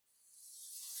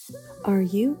Are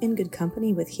you in good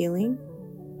company with healing?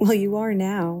 Well, you are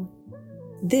now.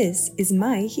 This is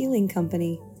My Healing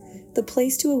Company, the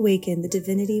place to awaken the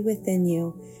divinity within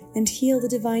you and heal the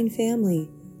divine family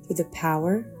through the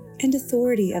power and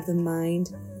authority of the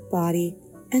mind, body,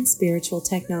 and spiritual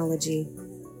technology.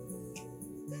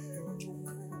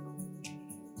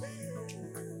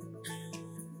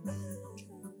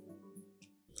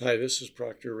 Hi, this is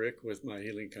Proctor Rick with My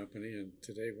Healing Company, and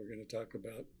today we're going to talk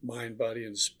about mind, body,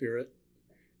 and spirit,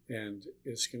 and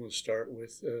it's going to start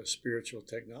with spiritual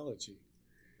technology.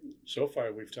 So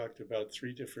far, we've talked about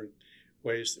 3 different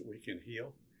ways that we can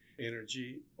heal: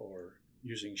 energy, or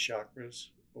using chakras,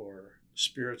 or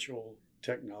spiritual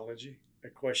technology. A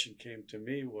question came to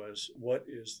me was, what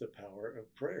is the power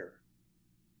of prayer?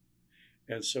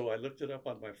 And so I looked it up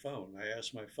on my phone. I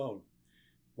asked my phone,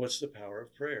 what's the power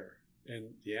of prayer?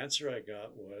 And the answer I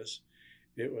got was,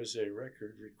 it was a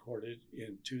record recorded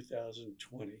in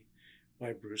 2020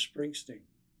 by Bruce Springsteen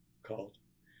called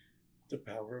The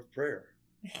Power of Prayer.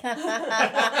 I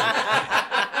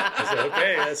said,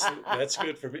 okay, that's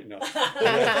good for me. No.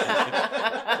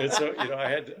 And so, I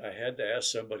had to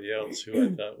ask somebody else who I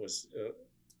thought was a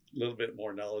little bit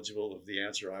more knowledgeable of the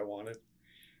answer I wanted.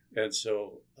 And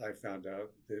so I found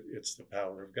out that it's the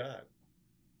power of God.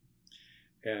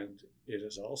 And it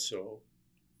is also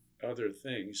other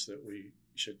things that we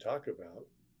should talk about.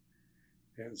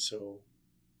 And so,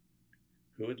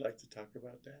 who would like to talk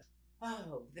about that?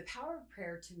 Oh, the power of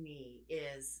prayer to me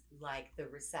is like the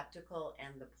receptacle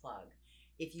and the plug.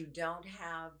 If you don't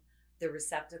have the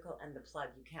receptacle and the plug,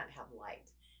 you can't have light.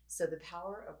 So the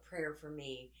power of prayer for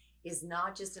me is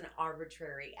not just an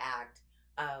arbitrary act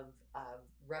of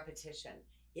repetition.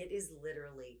 It is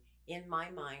literally in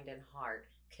my mind and heart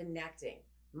connecting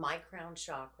my crown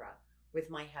chakra with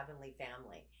my heavenly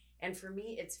family. And for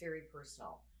me, it's very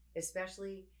personal,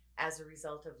 especially as a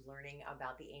result of learning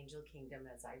about the angel kingdom,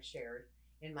 as I've shared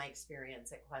in my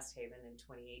experience at Quest Haven in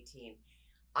 2018.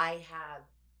 I have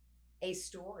a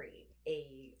story,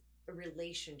 a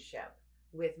relationship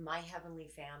with my heavenly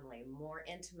family more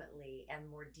intimately and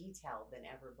more detailed than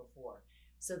ever before.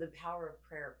 So the power of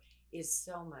prayer is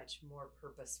so much more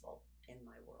purposeful in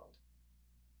my world.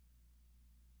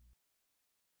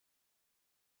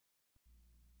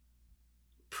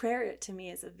 Prayer to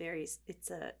me is it's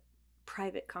a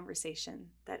private conversation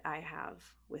that I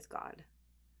have with God.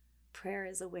 Prayer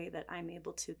is a way that I'm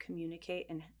able to communicate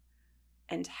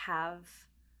and have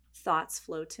thoughts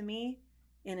flow to me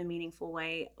in a meaningful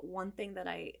way. One thing that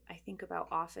I think about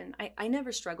often, I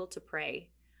never struggled to pray.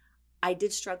 I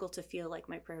did struggle to feel like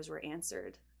my prayers were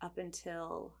answered up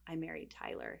until I married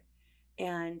Tyler.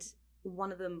 And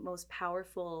one of the most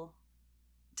powerful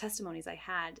testimonies I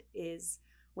had is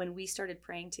when we started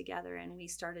praying together and we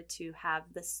started to have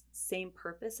this same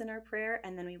purpose in our prayer,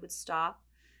 and then we would stop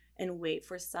and wait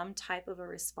for some type of a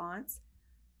response.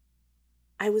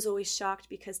 I was always shocked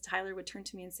because Tyler would turn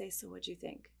to me and say, "So what'd you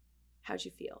think? How'd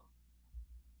you feel?"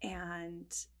 And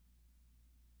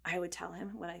I would tell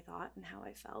him what I thought and how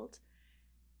I felt.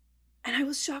 And I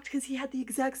was shocked because he had the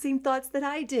exact same thoughts that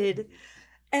I did.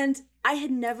 And I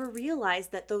had never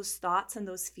realized that those thoughts and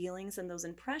those feelings and those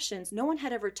impressions, no one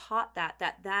had ever taught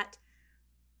that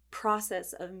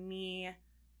process of me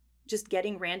just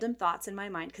getting random thoughts in my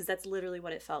mind, because that's literally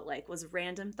what it felt like, was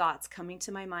random thoughts coming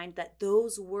to my mind, that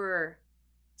those were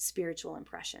spiritual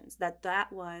impressions, that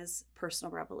was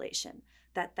personal revelation,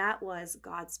 that was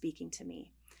God speaking to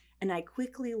me. And I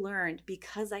quickly learned,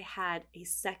 because I had a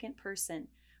second person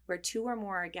where 2 or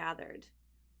more are gathered,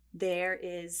 there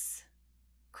is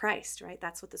Christ, right?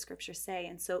 That's what the scriptures say.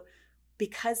 And so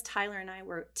because Tyler and I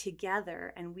were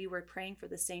together and we were praying for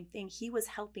the same thing, he was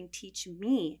helping teach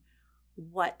me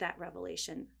what that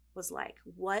revelation was like,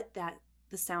 what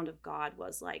the sound of God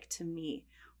was like to me,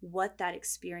 what that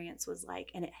experience was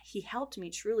like. And he helped me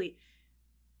truly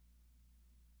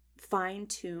fine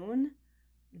tune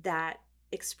that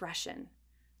expression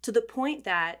to the point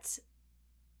that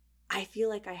I feel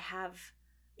like I have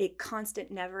a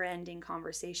constant, never-ending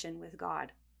conversation with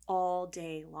God all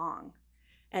day long.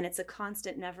 And it's a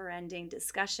constant, never-ending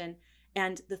discussion.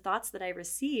 And the thoughts that I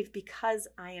receive, because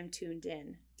I am tuned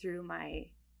in through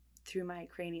my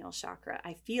cranial chakra,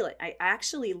 I feel it. I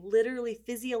actually literally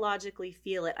physiologically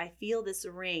feel it. I feel this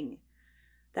ring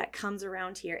that comes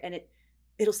around here, and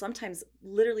it'll sometimes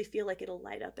literally feel like it'll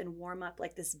light up and warm up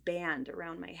like this band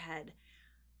around my head.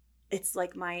 It's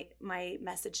like my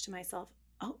message to myself,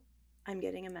 oh, I'm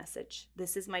getting a message.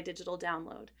 This is my digital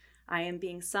download. I am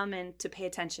being summoned to pay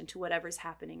attention to whatever's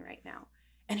happening right now.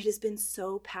 And it has been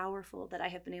so powerful that I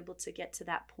have been able to get to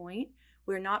that point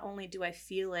where not only do I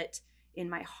feel it in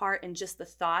my heart and just the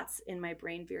thoughts in my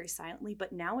brain very silently.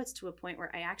 But now it's to a point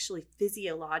where I actually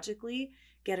physiologically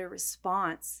get a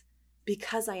response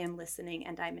because I am listening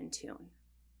and I'm in tune.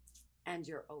 And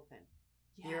you're open.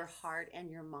 Yes. Your heart and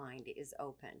your mind is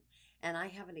open. And I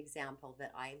have an example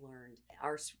that I learned.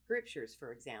 Our scriptures,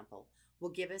 for example, will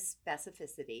give us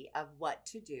specificity of what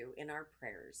to do in our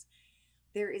prayers.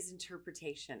 There is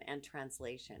interpretation and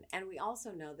translation. And we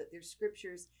also know that there's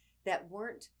scriptures that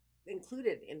weren't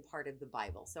included in part of the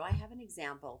Bible. So I have an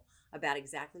example about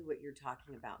exactly what you're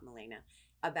talking about, Milena,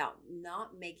 about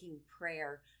not making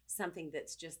prayer something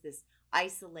that's just this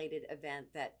isolated event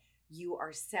that you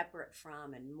are separate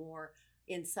from and more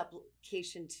in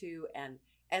supplication to and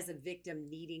as a victim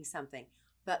needing something,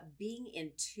 but being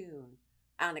in tune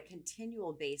on a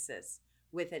continual basis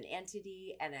with an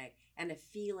entity and a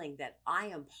feeling that I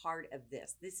am part of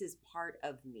this. This is part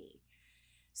of me.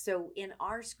 So in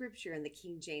our scripture in the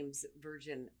King James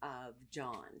Version of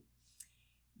John,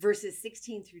 verses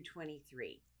 16 through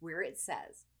 23, where it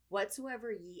says,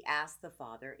 "Whatsoever ye ask the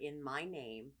Father in my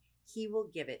name, he will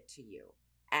give it to you.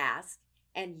 Ask,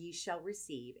 and ye shall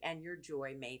receive, and your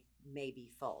joy may be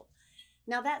full."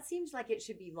 Now that seems like it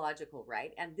should be logical,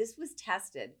 right? And this was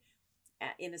tested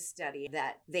in a study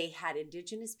that they had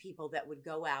indigenous people that would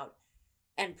go out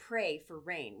and pray for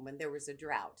rain when there was a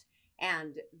drought.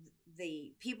 And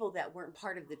the people that weren't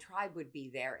part of the tribe would be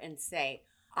there and say,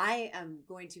 "I am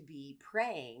going to be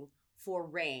praying for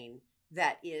rain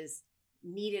that is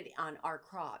needed on our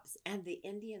crops." And the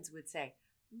Indians would say,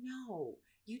 "No,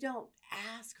 you don't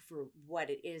ask for what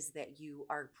it is that you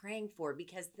are praying for,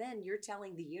 because then you're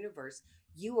telling the universe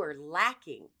you are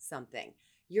lacking something.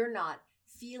 You're not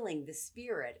feeling the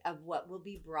spirit of what will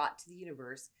be brought to the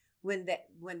universe when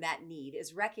that need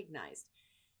is recognized."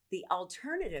 The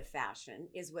alternative fashion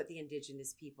is what the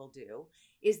indigenous people do,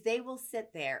 is they will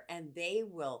sit there and they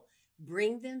will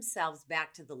bring themselves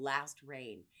back to the last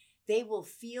rain. They will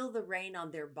feel the rain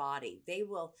on their body. They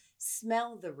will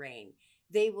smell the rain.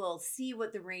 They will see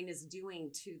what the rain is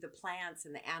doing to the plants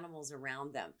and the animals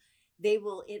around them. They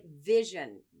will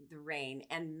envision the rain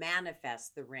and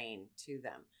manifest the rain to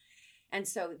them. And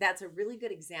so that's a really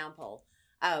good example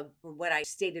of what I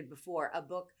stated before, a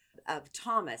book of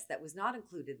Thomas that was not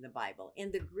included in the Bible.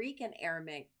 In the Greek and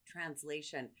Aramaic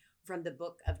translation from the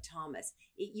book of Thomas,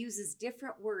 it uses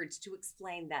different words to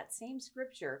explain that same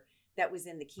scripture that was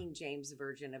in the King James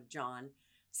Version of John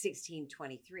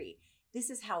 16:23. This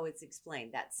is how it's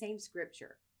explained, that same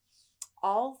scripture.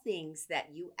 "All things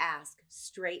that you ask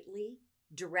straightly,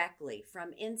 directly,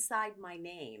 from inside my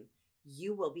name,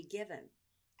 you will be given.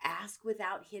 Ask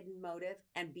without hidden motive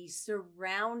and be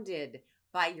surrounded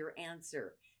by your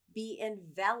answer. Be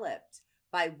enveloped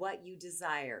by what you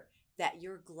desire, that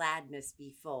your gladness be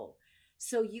full."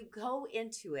 So you go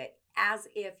into it as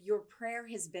if your prayer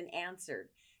has been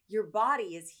answered. Your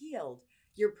body is healed.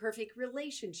 Your perfect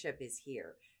relationship is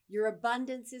here. Your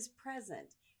abundance is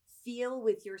present. Feel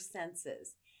with your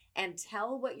senses and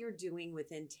tell what you're doing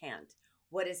with intent,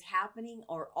 what is happening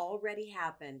or already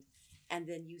happened, and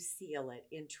then you seal it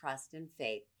in trust and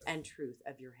faith and truth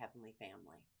of your heavenly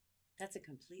family. That's a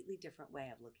completely different way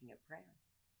of looking at prayer,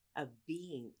 of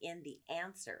being in the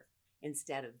answer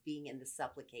instead of being in the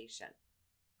supplication.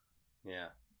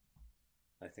 Yeah,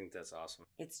 I think that's awesome.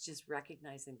 It's just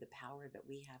recognizing the power that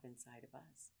we have inside of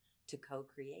us to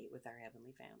co-create with our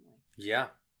heavenly family. Yeah,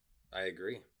 I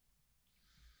agree.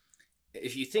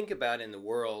 If you think about in the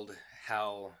world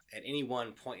how at any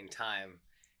one point in time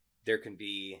there can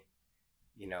be,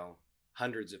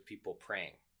 hundreds of people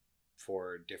praying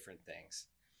for different things,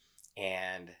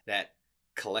 and that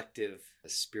collective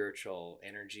spiritual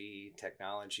energy,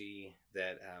 technology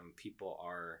that people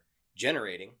are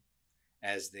generating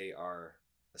as they are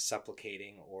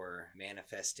supplicating or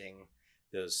manifesting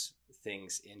those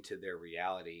things into their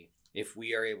reality. If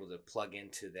we are able to plug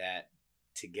into that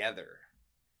together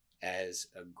as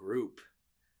a group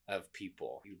of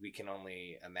people, we can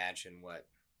only imagine what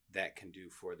that can do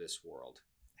for this world,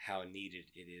 how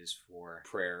needed it is for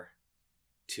prayer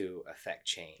to affect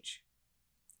change.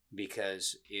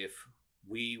 Because if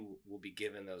we will be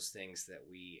given those things that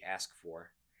we ask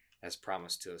for, as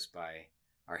promised to us by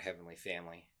our heavenly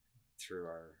family through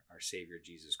our Savior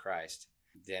Jesus Christ,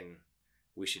 then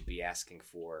we should be asking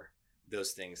for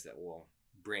those things that will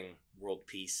bring world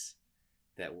peace,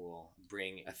 that will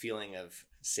bring a feeling of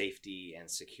safety and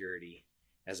security,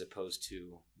 as opposed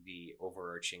to the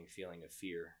overarching feeling of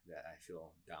fear that I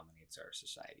feel dominates our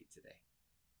society today.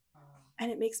 And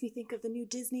it makes me think of the new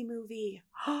Disney movie.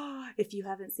 If you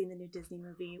haven't seen the new Disney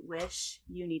movie, Wish,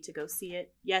 you need to go see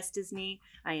it. Yes, Disney,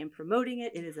 I am promoting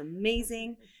it. It is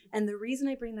amazing. And the reason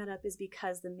I bring that up is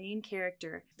because the main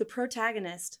character, the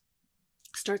protagonist,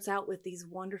 starts out with these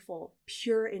wonderful,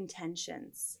 pure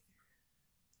intentions.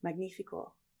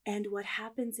 Magnifico. And what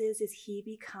happens is he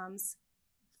becomes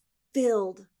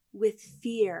filled with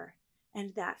fear.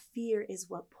 And that fear is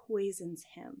what poisons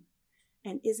him.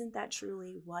 And isn't that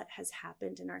truly what has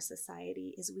happened in our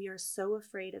society, is we are so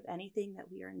afraid of anything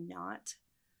that we are not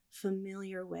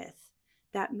familiar with.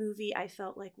 That movie, I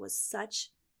felt like, was such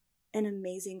an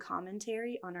amazing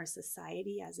commentary on our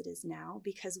society as it is now,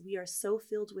 because we are so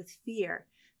filled with fear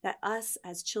that us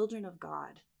as children of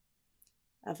God,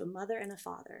 of a mother and a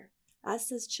father,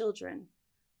 us as children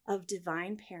of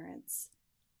divine parents,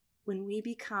 when we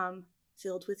become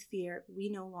filled with fear, we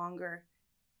no longer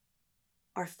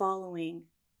are following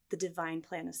the divine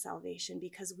plan of salvation,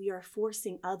 because we are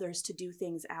forcing others to do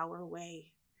things our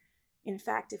way. In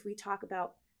fact, if we talk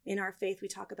about, in our faith, we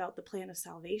talk about the plan of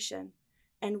salvation.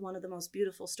 And one of the most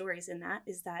beautiful stories in that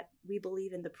is that we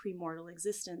believe in the premortal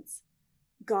existence.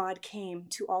 God came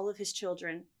to all of his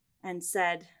children and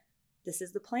said, this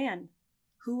is the plan.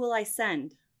 Who will I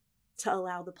send to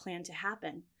allow the plan to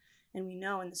happen? And we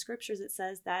know in the scriptures it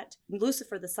says that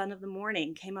Lucifer, the son of the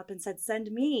morning, came up and said, send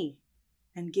me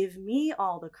and give me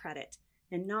all the credit,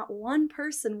 and not one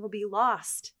person will be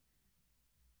lost.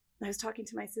 I was talking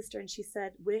to my sister and she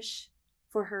said, Wish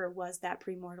for her was that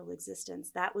premortal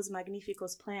existence. That was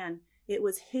Magnifico's plan. It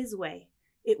was his way.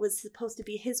 It was supposed to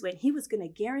be his way. And he was going to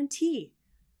guarantee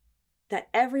that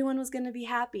everyone was going to be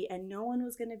happy and no one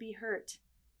was going to be hurt.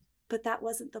 But that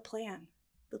wasn't the plan.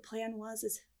 The plan was,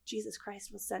 as Jesus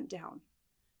Christ was sent down.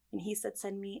 And he said,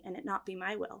 send me, and it not be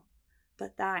my will,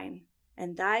 but thine.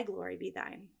 And thy glory be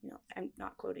thine. I'm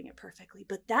not quoting it perfectly,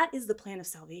 but that is the plan of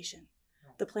salvation.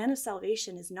 The plan of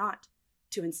salvation is not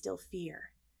to instill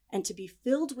fear and to be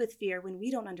filled with fear when we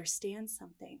don't understand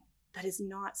something. That is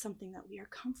not something that we are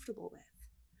comfortable with,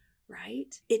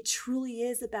 right? It truly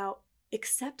is about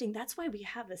accepting. That's why we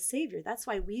have a Savior. That's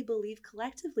why we believe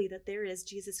collectively that there is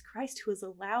Jesus Christ, who has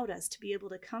allowed us to be able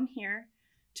to come here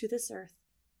to this earth,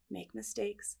 make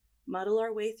mistakes, muddle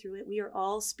our way through it. We are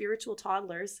all spiritual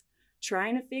toddlers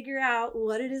trying to figure out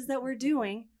what it is that we're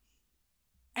doing.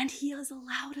 And he has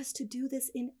allowed us to do this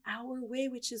in our way,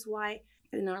 which is why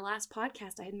in our last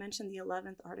podcast, I had mentioned the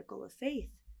 11th article of faith.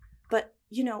 But,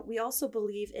 we also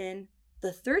believe in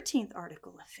the 13th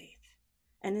article of faith.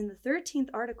 And in the 13th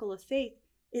article of faith,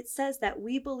 it says that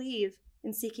we believe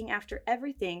in seeking after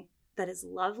everything that is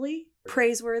lovely,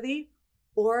 praiseworthy,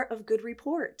 or of good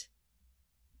report.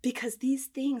 Because these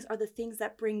things are the things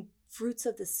that bring fruits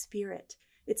of the Spirit.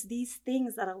 It's these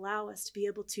things that allow us to be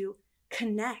able to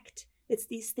connect. It's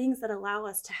these things that allow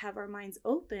us to have our minds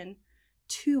open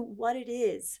to what it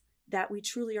is that we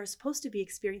truly are supposed to be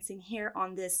experiencing here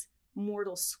on this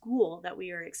mortal school that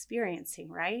we are experiencing,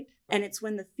 right? And it's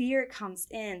when the fear comes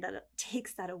in that it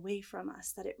takes that away from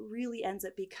us, that it really ends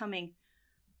up becoming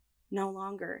no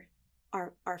longer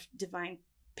our divine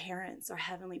parents, our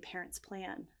heavenly parents'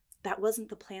 plan. That wasn't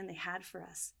the plan they had for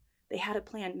us. They had a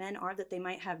plan, men are, that they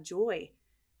might have joy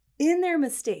in their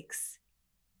mistakes.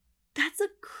 That's a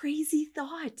crazy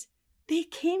thought. They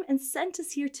came and sent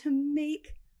us here to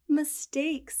make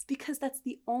mistakes, because that's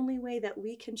the only way that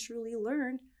we can truly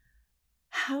learn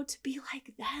how to be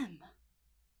like them.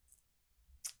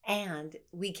 And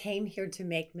we came here to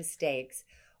make mistakes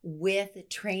with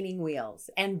training wheels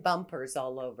and bumpers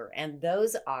all over. And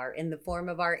those are in the form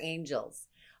of our angels.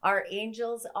 Our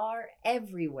angels are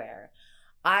everywhere.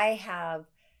 I have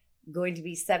going to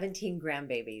be 17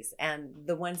 grandbabies, and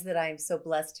the ones that I'm so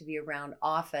blessed to be around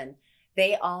often,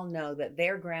 they all know that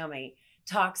their Grammy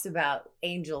talks about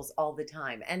angels all the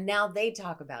time. And now they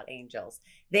talk about angels.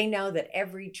 They know that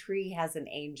every tree has an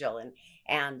angel,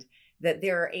 and that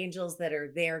there are angels that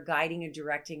are there guiding and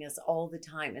directing us all the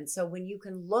time. And so when you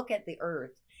can look at the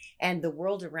earth and the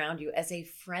world around you as a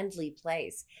friendly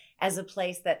place, as a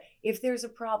place that if there's a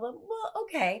problem, well,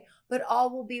 okay, but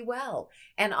all will be well.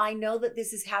 And I know that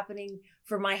this is happening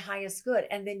for my highest good.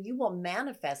 And then you will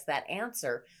manifest that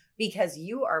answer because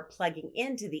you are plugging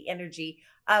into the energy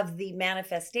of the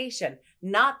manifestation,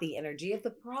 not the energy of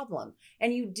the problem.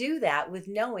 And you do that with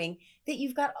knowing that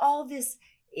you've got all this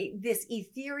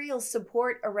ethereal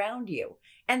support around you.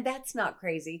 And that's not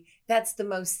crazy. That's the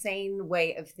most sane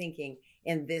way of thinking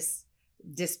in this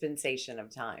dispensation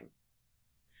of time.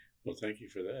 Well, thank you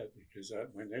for that, because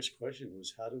my next question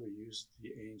was, how do we use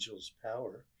the angels'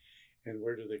 power, and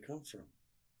where do they come from?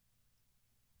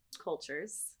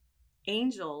 Cultures.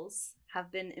 Angels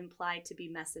have been implied to be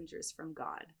messengers from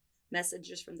God,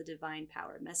 messengers from the divine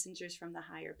power, messengers from the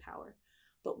higher power.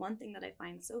 But one thing that I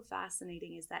find so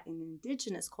fascinating is that in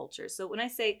indigenous cultures, so when I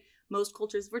say most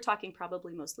cultures, we're talking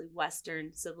probably mostly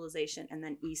Western civilization and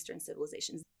then Eastern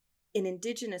civilizations. In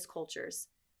indigenous cultures,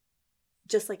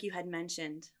 just like you had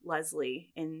mentioned,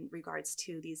 Leslie, in regards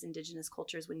to these indigenous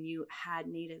cultures, when you had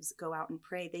natives go out and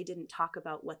pray, they didn't talk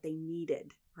about what they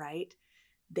needed, right?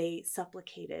 They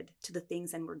supplicated to the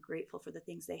things and were grateful for the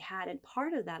things they had. And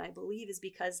part of that, I believe, is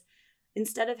because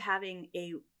instead of having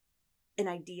an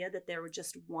idea that there were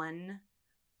just one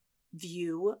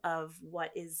view of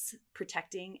what is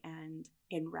protecting and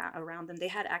around them, they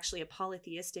had actually a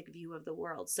polytheistic view of the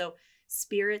world. So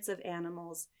spirits of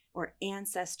animals or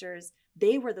ancestors,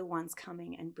 they were the ones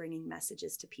coming and bringing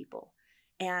messages to people.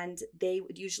 And they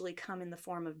would usually come in the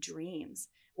form of dreams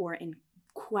or in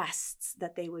quests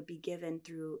that they would be given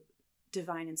through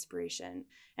divine inspiration.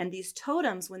 And these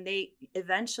totems, when they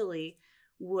eventually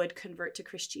would convert to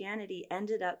Christianity,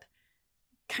 ended up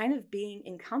kind of being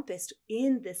encompassed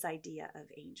in this idea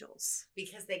of angels.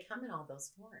 Because they come in all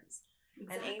those forms.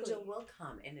 Exactly. An angel will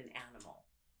come in an animal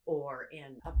or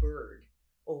in a bird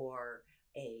or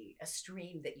a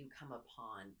stream that you come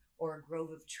upon or a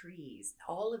grove of trees.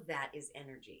 All of that is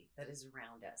energy that is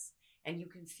around us, and you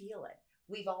can feel it.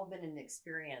 We've all been in an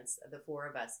experience, the four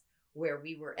of us, where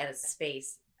we were at a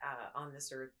space on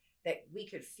this earth that we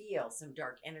could feel some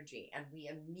dark energy, and we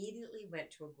immediately went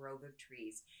to a grove of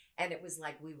trees, and it was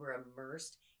like we were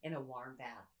immersed in a warm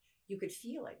bath. You could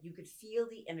feel it. You could feel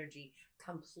the energy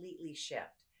completely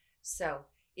shift. So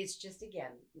it's just,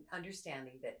 again,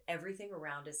 understanding that everything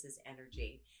around us is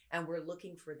energy, and we're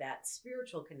looking for that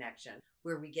spiritual connection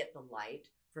where we get the light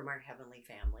from our heavenly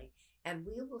family, and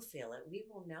we will feel it. We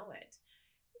will know it.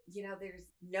 You know, there's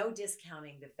no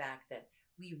discounting the fact that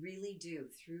we really do,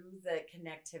 through the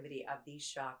connectivity of these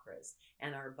chakras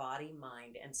and our body,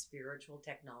 mind, and spiritual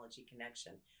technology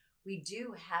connection, we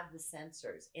do have the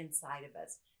sensors inside of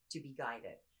us to be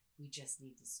guided. We just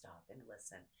need to stop and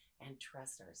listen and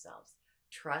trust ourselves.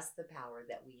 Trust the power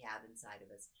that we have inside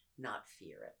of us, not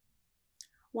fear it.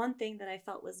 One thing that I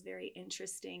felt was very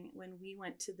interesting when we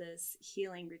went to this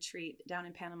healing retreat down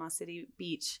in Panama City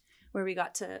Beach, where we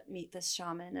got to meet this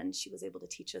shaman, and she was able to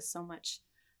teach us so much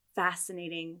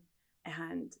fascinating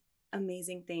and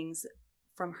amazing things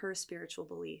from her spiritual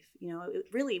belief. You know,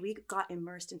 we got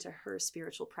immersed into her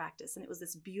spiritual practice, and it was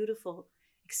this beautiful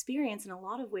experience in a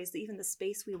lot of ways. That even the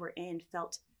space we were in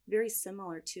felt very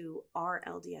similar to our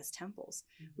LDS temples,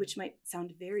 which might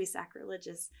sound very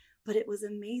sacrilegious, but it was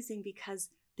amazing because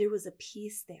there was a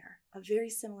peace there, a very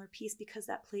similar peace, because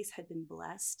that place had been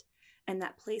blessed, and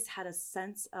that place had a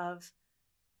sense of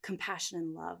compassion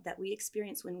and love that we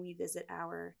experience when we visit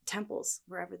our temples,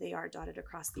 wherever they are dotted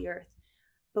across the earth.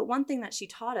 But one thing that she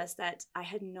taught us that I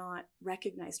had not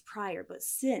recognized prior, but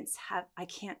since I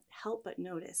can't help but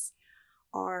notice,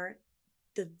 are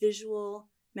the visual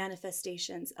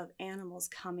manifestations of animals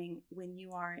coming when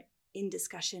you are in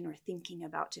discussion or thinking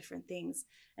about different things.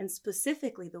 And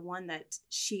specifically the one that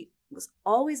she was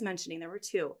always mentioning, there were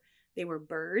two. They were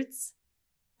birds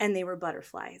and they were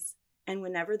butterflies. And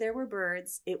whenever there were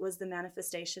birds, it was the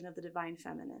manifestation of the divine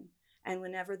feminine. And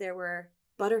whenever there were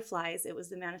butterflies, it was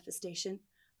the manifestation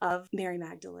of Mary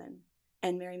Magdalene.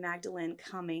 And Mary Magdalene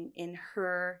coming in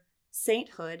her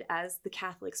sainthood, as the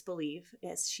Catholics believe,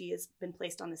 as she has been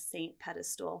placed on the saint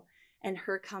pedestal, and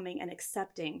her coming and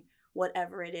accepting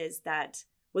whatever it is that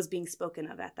was being spoken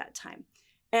of at that time.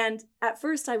 And at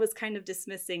first I was kind of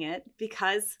dismissing it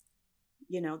because,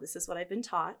 you know, this is what I've been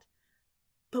taught.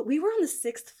 But we were on the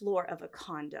 6th floor of a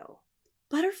condo.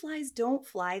 Butterflies don't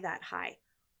fly that high.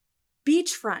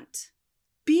 Beachfront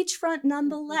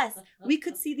nonetheless. We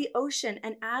could see the ocean.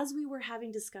 And as we were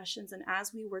having discussions and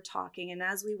as we were talking and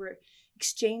as we were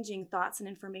exchanging thoughts and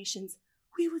informations,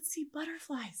 we would see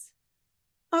butterflies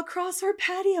across our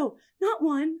patio. Not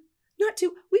one, not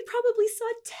two. We probably saw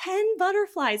 10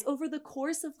 butterflies over the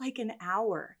course of like an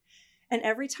hour. And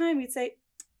every time we'd say,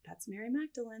 that's Mary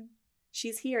Magdalene.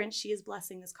 She's here and she is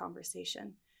blessing this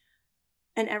conversation.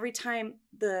 And every time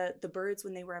the birds,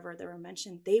 when they were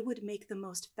mentioned, they would make the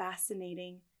most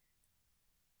fascinating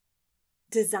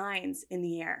designs in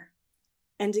the air.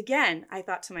 And again, I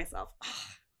thought to myself, oh,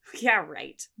 yeah,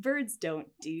 right. Birds don't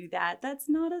do that. That's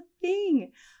not a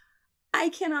thing. I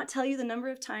cannot tell you the number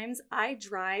of times I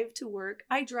drive to work.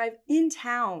 I drive in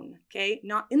town, okay,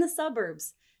 not in the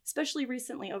suburbs, especially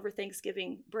recently over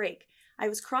Thanksgiving break. I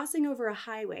was crossing over a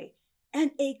highway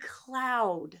and a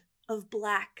cloud of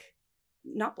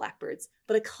not blackbirds,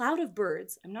 but a cloud of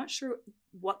birds. I'm not sure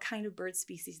what kind of bird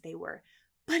species they were,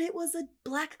 but it was a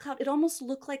black cloud. It almost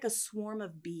looked like a swarm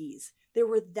of bees. There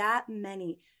were that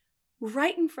many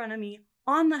right in front of me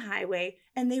on the highway,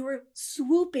 and they were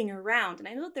swooping around. And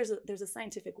I know that there's a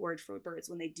scientific word for birds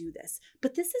when they do this,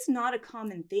 but this is not a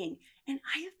common thing. And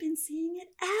I have been seeing it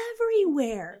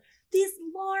everywhere. These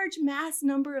large mass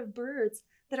number of birds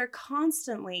that are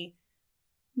constantly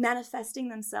manifesting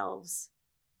themselves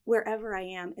wherever I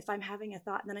am. If I'm having a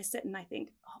thought, and then I sit and I think,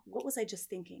 oh, what was I just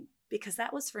thinking? Because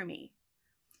that was for me.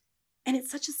 And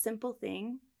it's such a simple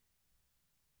thing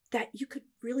that you could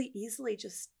really easily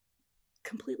just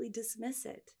completely dismiss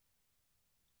it.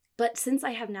 But since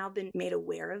I have now been made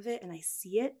aware of it and I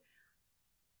see it,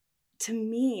 to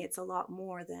me, it's a lot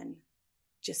more than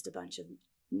just a bunch of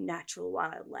natural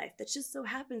wildlife that just so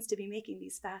happens to be making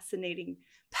these fascinating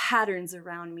patterns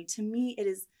around me. To me, it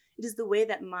is the way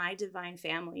that my divine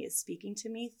family is speaking to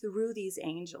me through these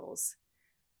angels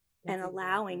and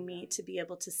allowing me to be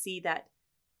able to see that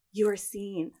you are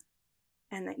seen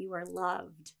and that you are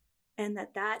loved, and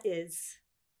that is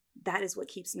what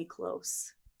keeps me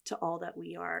close to all that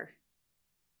we are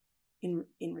in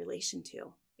relation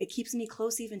to. It keeps me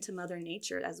close even to Mother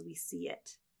Nature as we see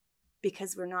it,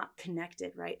 because we're not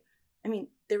connected, right? I mean,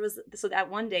 so that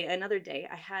one day, another day,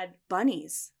 I had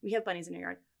bunnies. We have bunnies in our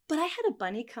yard, but I had a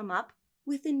bunny come up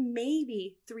within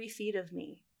maybe 3 feet of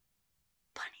me.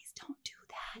 Bunnies don't do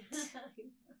that.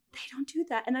 They don't do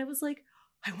that. And I was like,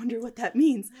 I wonder what that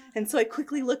means. And so I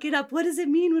quickly look it up. What does it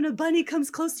mean when a bunny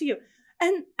comes close to you?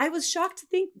 And I was shocked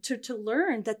to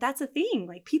learn that that's a thing.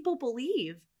 Like, people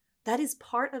believe that is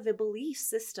part of a belief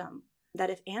system,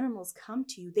 that if animals come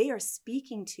to you, they are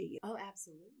speaking to you. Oh,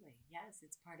 absolutely. Yes,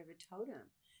 it's part of a totem.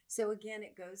 So again,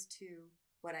 it goes to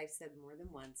what I've said more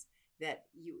than once, that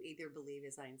you either believe,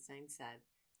 as Einstein said,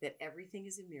 that everything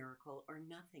is a miracle or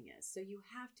nothing is. So you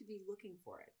have to be looking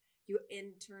for it. You,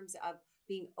 in terms of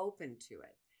being open to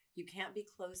it. You can't be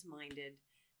closed-minded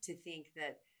to think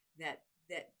that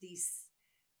these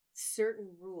certain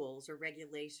rules or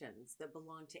regulations that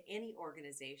belong to any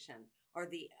organization are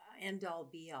the end-all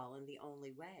be-all and the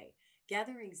only way.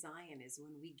 Gathering Zion is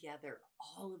when we gather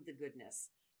all of the goodness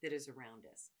that is around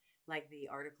us, like the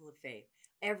article of faith,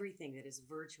 everything that is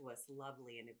virtuous,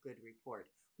 lovely, and a good report.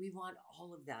 We want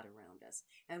all of that around us.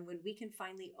 And when we can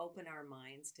finally open our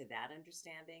minds to that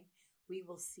understanding, we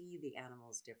will see the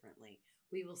animals differently.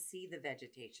 We will see the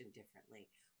vegetation differently.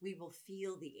 We will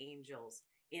feel the angels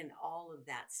in all of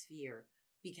that sphere,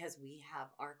 because we have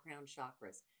our crown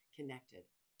chakras connected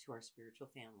to our spiritual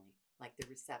family, like the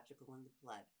receptacle and the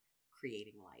blood,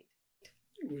 creating light.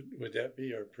 Would that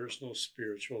be our personal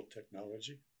spiritual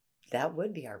technology? That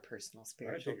would be our personal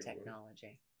spiritual I think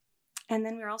technology. And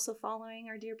then we're also following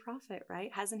our dear prophet,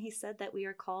 right? Hasn't he said that we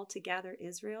are called to gather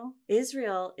Israel?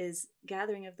 Israel is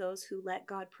gathering of those who let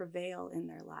God prevail in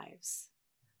their lives.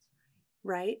 That's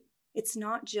right. It's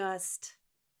not just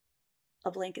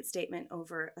a blanket statement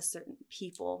over a certain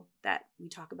people that we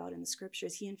talk about in the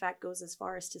scriptures. He, in fact, goes as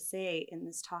far as to say in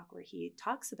this talk where he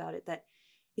talks about it, that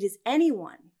it is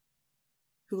anyone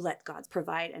who let God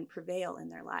provide and prevail in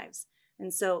their lives.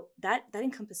 And so that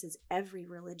encompasses every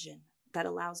religion that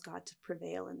allows God to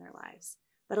prevail in their lives,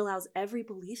 that allows every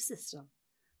belief system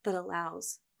that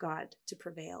allows God to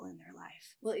prevail in their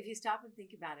life. Well, if you stop and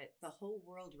think about it, the whole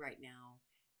world right now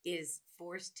is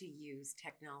forced to use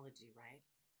technology, right?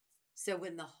 So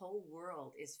when the whole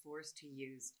world is forced to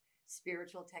use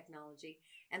spiritual technology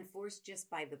and forced just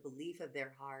by the belief of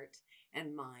their heart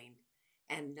and mind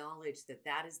and knowledge that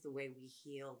that is the way we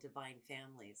heal divine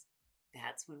families,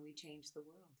 that's when we change the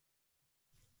world.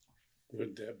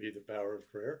 Wouldn't that be the power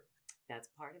of prayer? That's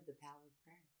part of the power of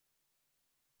prayer.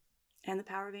 And the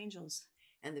power of angels.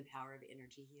 And the power of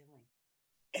energy healing.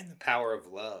 And the power of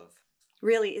love.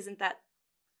 Really, isn't that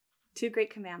 2 great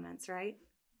commandments, right?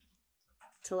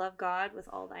 To love God with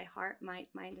all thy heart, might,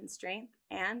 mind, and strength,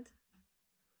 and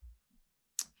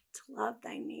to love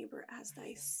thy neighbor as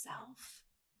thyself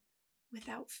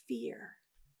without fear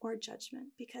or judgment.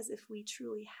 Because if we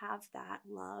truly have that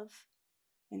love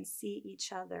and see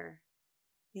each other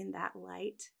in that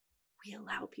light, we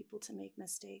allow people to make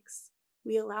mistakes.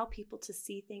 We allow people to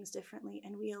see things differently,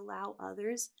 and we allow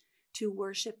others to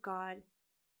worship God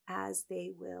as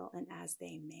they will and as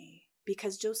they may.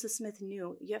 Because Joseph Smith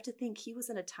knew, you have to think, he was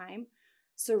in a time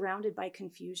surrounded by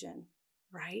confusion,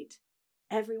 right?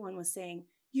 Everyone was saying,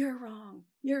 you're wrong,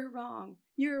 you're wrong,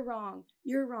 you're wrong,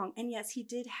 you're wrong. And yes, he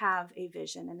did have a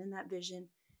vision. And in that vision,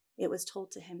 it was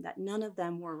told to him that none of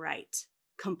them were right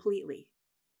completely.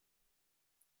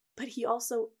 But he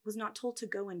also was not told to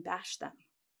go and bash them.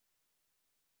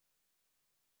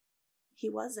 He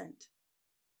wasn't.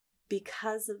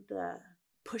 Because of the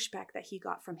pushback that he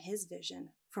got from his vision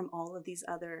from all of these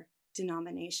other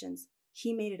denominations,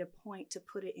 he made it a point to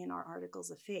put it in our articles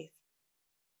of faith.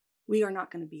 We are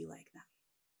not going to be like them.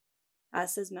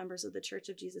 Us as members of the Church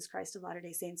of Jesus Christ of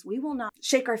Latter-day Saints, we will not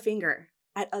shake our finger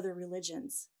at other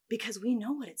religions because we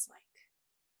know what it's like.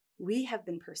 We have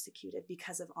been persecuted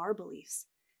because of our beliefs,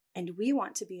 and we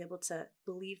want to be able to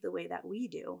believe the way that we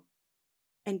do.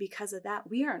 And because of that,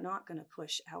 we are not going to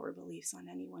push our beliefs on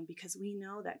anyone because we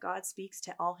know that God speaks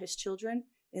to all his children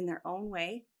in their own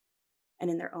way and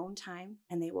in their own time,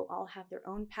 and they will all have their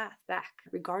own path back,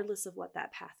 regardless of what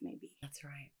that path may be. That's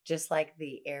right. Just like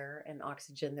the air and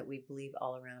oxygen that we believe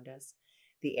all around us,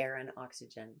 the air and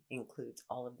oxygen includes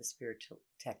all of the spiritual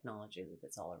technology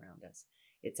that's all around us.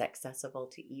 It's accessible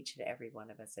to each and every one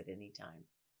of us at any time.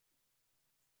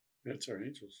 That's our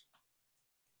angels.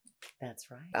 That's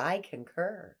right. I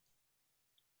concur.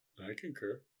 I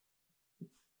concur.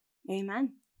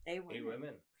 Amen.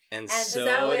 Amen. And so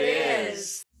so it it is.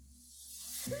 is.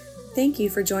 Thank you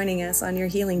for joining us on your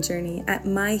healing journey at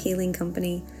My Healing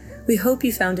Company. We hope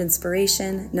you found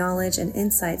inspiration, knowledge, and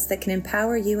insights that can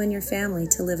empower you and your family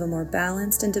to live a more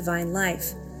balanced and divine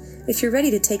life. If you're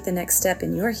ready to take the next step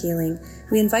in your healing,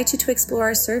 we invite you to explore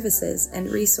our services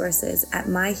and resources at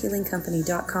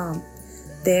myhealingcompany.com.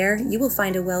 There, you will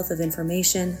find a wealth of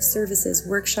information, services,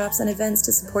 workshops, and events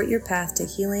to support your path to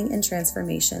healing and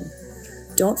transformation.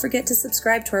 Don't forget to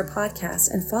subscribe to our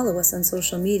podcast and follow us on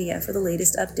social media for the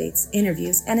latest updates,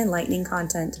 interviews, and enlightening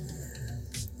content.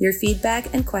 Your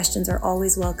feedback and questions are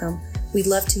always welcome. We'd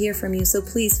love to hear from you, so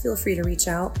please feel free to reach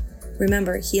out.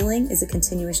 Remember, healing is a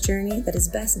continuous journey that is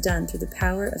best done through the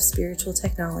power of spiritual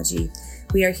technology.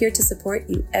 We are here to support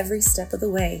you every step of the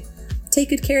way. Take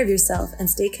good care of yourself and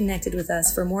stay connected with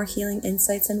us for more healing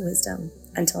insights and wisdom.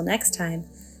 Until next time,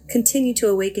 continue to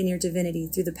awaken your divinity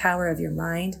through the power of your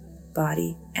mind,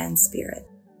 body, and spirit.